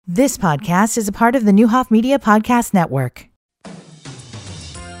This podcast is a part of the Newhoff Media Podcast Network.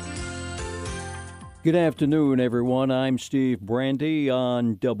 Good afternoon, everyone. I'm Steve Brandy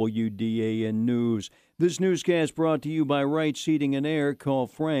on WDAN News. This newscast brought to you by Wright Seating and Air. Call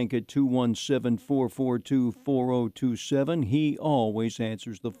Frank at 217-442-4027. He always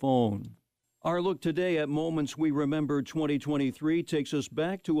answers the phone. Our look today at Moments We Remember 2023 takes us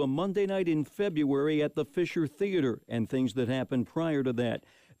back to a Monday night in February at the Fischer Theater and things that happened prior to that.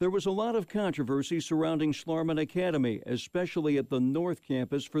 There was a lot of controversy surrounding Schlarman Academy, especially at the North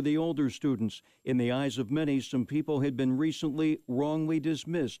Campus for the older students. In the eyes of many, some people had been recently wrongly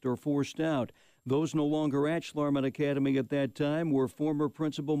dismissed or forced out. Those no longer at Schlarman Academy at that time were former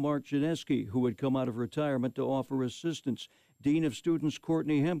Principal Mark Janeski, who had come out of retirement to offer assistance, Dean of Students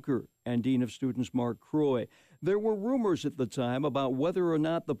Courtney Hemker, and Dean of Students Mark Croy. There were rumors at the time about whether or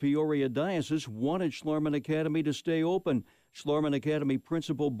not the Peoria Diocese wanted Schlarman Academy to stay open. Schlarman Academy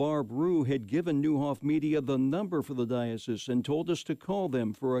Principal Barb Rue had given Newhoff Media the number for the diocese and told us to call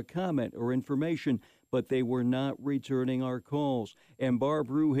them for a comment or information, but they were not returning our calls. And Barb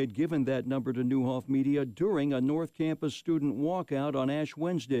Rue had given that number to Newhoff Media during a North Campus student walkout on Ash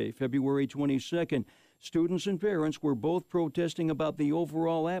Wednesday, February 22nd. Students and parents were both protesting about the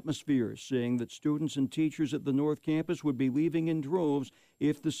overall atmosphere, saying that students and teachers at the North Campus would be leaving in droves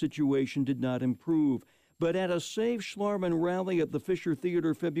if the situation did not improve. But at a Save Schlarman rally at the Fischer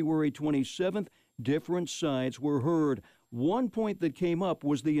Theater February 27th, different sides were heard. One point that came up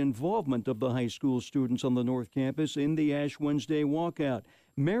was the involvement of the high school students on the North Campus in the Ash Wednesday walkout.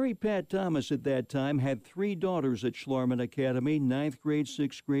 Mary Pat Thomas at that time had 3 daughters at Schlarman Academy, 9th grade,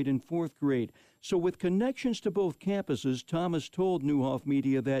 6th grade, and 4th grade. So with connections to both campuses, Thomas told Newhoff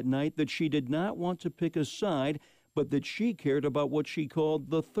Media that night that she did not want to pick a side, but that she cared about what she called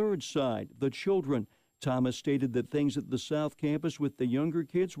the third side, the children. Thomas stated that things at the South Campus with the younger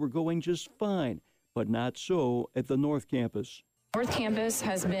kids were going just fine, but not so at the North Campus. North Campus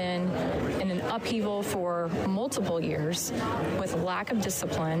has been in an upheaval for multiple years with lack of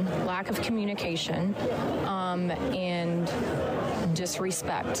discipline, lack of communication, and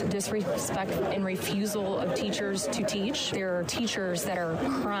disrespect and refusal of teachers to teach. There are teachers that are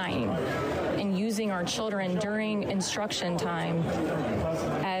crying and using our children during instruction time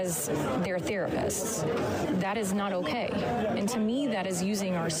as their therapists. That is not okay. And to me, that is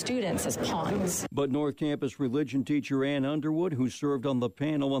using our students as pawns. But North Campus religion teacher Ann Underwood, who served on the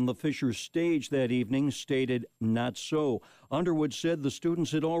panel on the Fischer stage that evening, stated not so. Underwood said the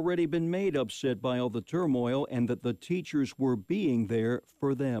students had already been made upset by all the turmoil and that the teachers were being there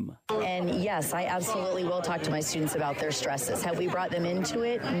for them. And yes, I absolutely will talk to my students about their stresses. Have we brought them into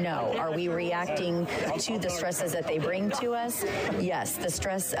it? No. Are we reacting to the stresses that they bring to us? Yes. The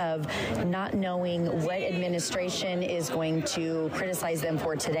stress of not knowing what administration is going to criticize them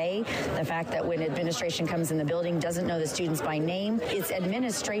for today. The fact that when administration comes in the building doesn't know the students by name. It's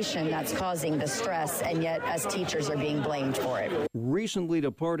administration that's causing the stress, and yet us teachers are being blamed for it. Recently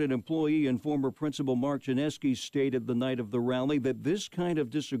departed employee and former Principal Mark Janeski stated the night of the rally that this kind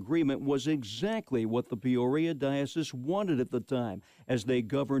of disagreement was exactly what the Peoria Diocese wanted at the time, as they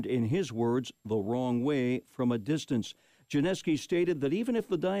governed, in his words, the wrong way from a distance. Janeski stated that even if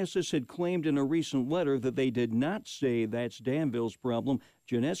the diocese had claimed in a recent letter that they did not say that's Danville's problem,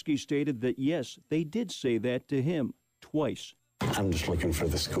 Janeski stated that, yes, they did say that to him twice. I'm just looking for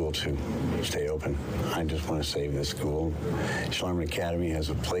the school to stay open. I just want to save the school. Schlarman Academy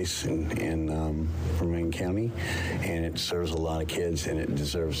has a place in Vermillion County, and it serves a lot of kids, and it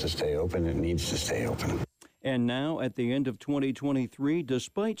deserves to stay open. It needs to stay open. And now, at the end of 2023,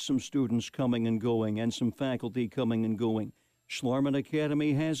 despite some students coming and going and some faculty coming and going, Schlarman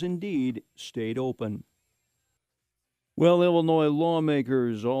Academy has indeed stayed open. Well, Illinois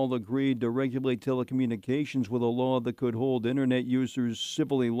lawmakers all agreed to regulate telecommunications with a law that could hold Internet users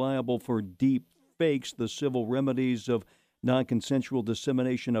civilly liable for deep fakes. The Civil Remedies of Non-Consensual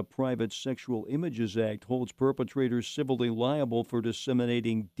Dissemination of Private Sexual Images Act holds perpetrators civilly liable for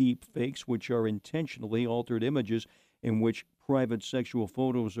disseminating deep fakes, which are intentionally altered images in which private sexual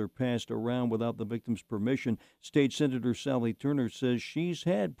photos are passed around without the victim's permission. State Senator Sally Turner says she's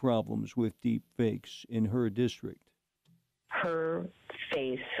had problems with deep fakes in her district. Her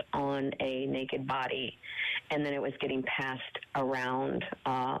face on a naked body, and then it was getting passed around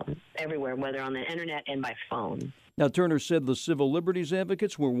everywhere, whether on the internet and by phone. Now, Turner said the civil liberties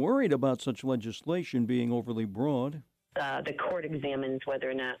advocates were worried about such legislation being overly broad. The court examines whether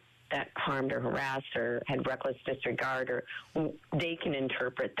or not that harmed or harassed or had reckless disregard, or they can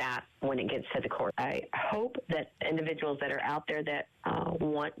interpret that when it gets to the court. I hope that individuals that are out there that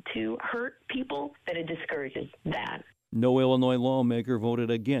want to hurt people, that it discourages that. No Illinois lawmaker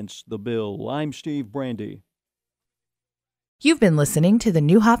voted against the bill. I'm Steve Brandy. You've been listening to the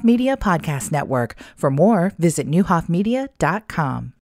Neuhoff Media Podcast Network. For more, visit neuhoffmedia.com.